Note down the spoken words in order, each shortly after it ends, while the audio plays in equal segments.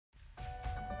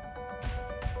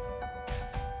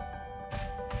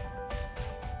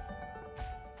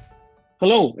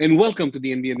Hello and welcome to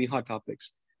the NBME Hot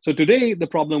Topics. So today the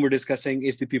problem we're discussing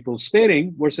is the pupil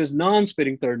sparing versus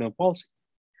non-sparing third nerve palsy.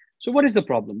 So what is the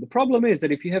problem? The problem is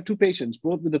that if you have two patients,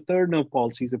 both with the third nerve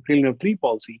palsy, the cranial nerve 3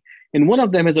 palsy, and one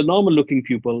of them has a normal looking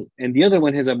pupil and the other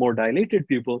one has a more dilated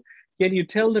pupil, can you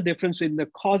tell the difference in the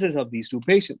causes of these two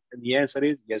patients? And the answer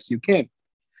is yes, you can.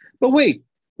 But wait,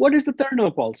 what is the third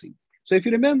nerve palsy? So if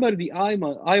you remember, the eye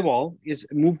wall is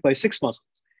moved by 6 muscles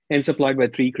and supplied by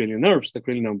 3 cranial nerves, the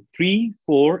cranial nerve 3,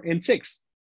 4, and 6.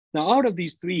 Now, out of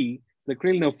these 3, the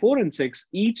cranial nerve 4 and 6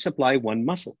 each supply one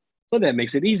muscle. So that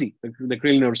makes it easy. The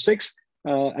cranial nerve 6,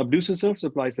 abducens nerve,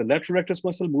 supplies the lateral rectus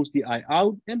muscle, moves the eye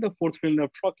out, and the fourth cranial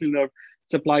nerve, trochlear nerve,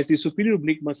 supplies the superior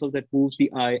oblique muscle that moves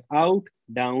the eye out,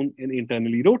 down, and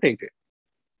internally rotated,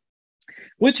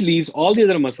 which leaves all the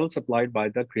other muscles supplied by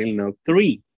the cranial nerve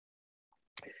 3.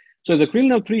 So if the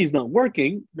cranial nerve 3 is not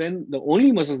working, then the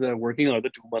only muscles that are working are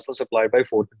the two muscles supplied by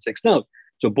 4th and 6th nerve.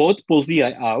 So both pulls the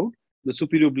eye out, the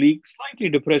superior oblique slightly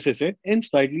depresses it, and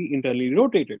slightly internally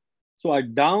rotated. So a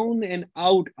down and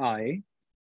out eye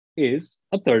is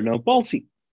a third nerve palsy.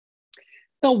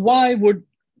 Now, why would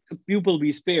the pupil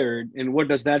be spared, and what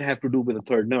does that have to do with the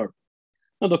third nerve?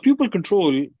 Now, the pupil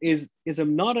control is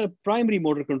not a primary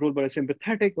motor control, but a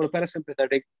sympathetic or a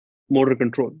parasympathetic motor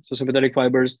control. So sympathetic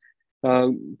fibers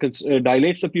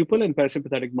dilates the pupil and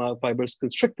parasympathetic fibers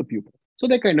constrict the pupil. So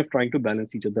they're kind of trying to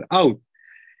balance each other out.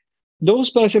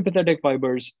 Those parasympathetic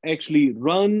fibers actually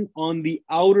run on the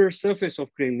outer surface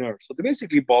of cranial nerve. So they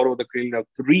basically borrow the cranial nerve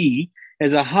 3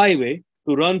 as a highway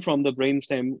to run from the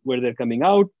brainstem where they're coming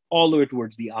out all the way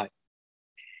towards the eye.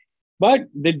 But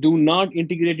they do not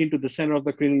integrate into the center of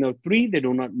the cranial nerve 3. They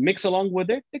do not mix along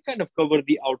with it. They kind of cover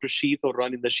the outer sheath or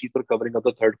run in the sheath or covering of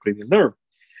the third cranial nerve.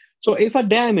 So if a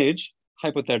damage,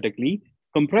 hypothetically,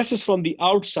 compresses from the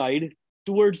outside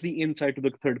towards the inside to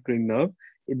the third cranial nerve,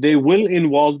 they will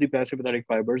involve the parasympathetic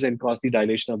fibers and cause the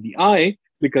dilation of the eye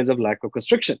because of lack of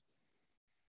constriction.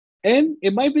 And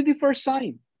it might be the first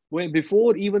sign where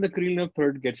before even the cranial nerve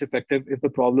third gets effective if the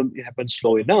problem happens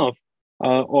slow enough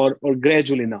or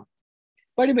gradual enough.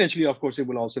 But eventually, of course, it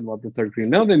will also involve the third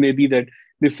cranial nerve. It may be that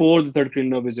before the third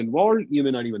cranial nerve is involved, you may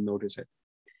not even notice it.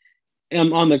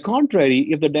 And on the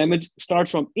contrary, if the damage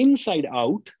starts from inside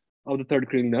out of the third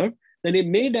cranial nerve, then it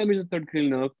may damage the third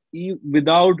cranial nerve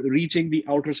without reaching the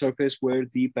outer surface where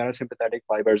the parasympathetic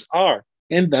fibers are.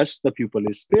 And thus, the pupil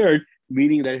is spared,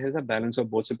 meaning that it has a balance of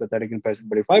both sympathetic and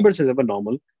parasympathetic fibers as of a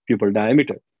normal pupil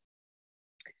diameter.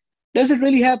 Does it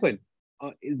really happen?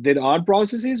 There are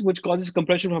processes which causes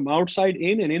compression from outside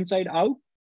in and inside out.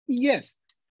 Yes,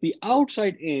 the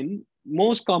outside in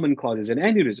most common cause is an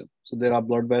aneurysm. So there are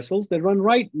blood vessels that run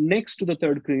right next to the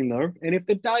third cranial nerve. And if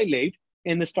they dilate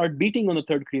and they start beating on the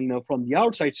third cranial nerve from the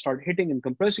outside, start hitting and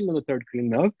compressing on the third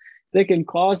cranial nerve, they can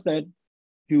cause that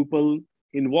pupil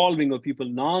involving or pupil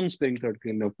non-sparing third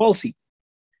cranial nerve palsy.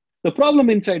 The problem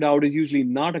inside out is usually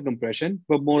not a compression,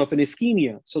 but more of an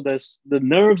ischemia. So the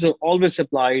nerves are always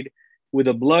supplied with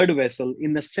a blood vessel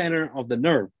in the center of the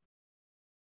nerve,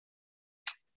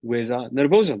 with a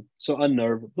nervosum, so a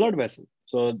nerve blood vessel.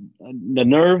 So the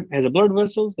nerve has a blood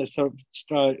vessel that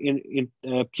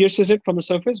pierces it from the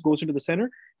surface, goes into the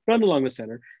center, run along the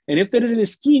center. And if there is an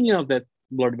ischemia of that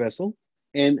blood vessel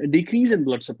and a decrease in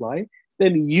blood supply,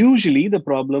 then usually the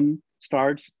problem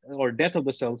starts, or death of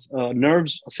the cells,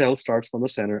 nerves cell starts from the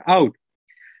center out.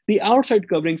 The outside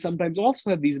covering sometimes also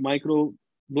have these micro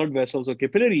blood vessels or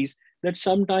capillaries that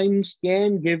sometimes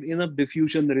can give enough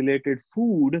diffusion related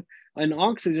food and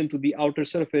oxygen to the outer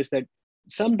surface that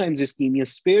sometimes ischemia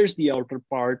spares the outer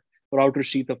part or outer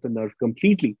sheath of the nerve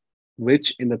completely,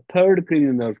 which in the third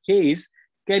cranial nerve case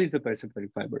carries the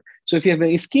parasympathetic fiber. So if you have an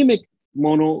ischemic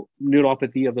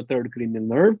mononeuropathy of the third cranial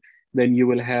nerve, then you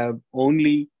will have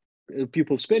only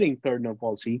pupil sparing third nerve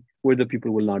palsy where the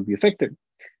pupil will not be affected.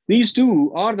 These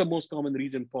two are the most common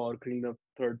reason for cranial nerve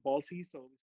third palsy. So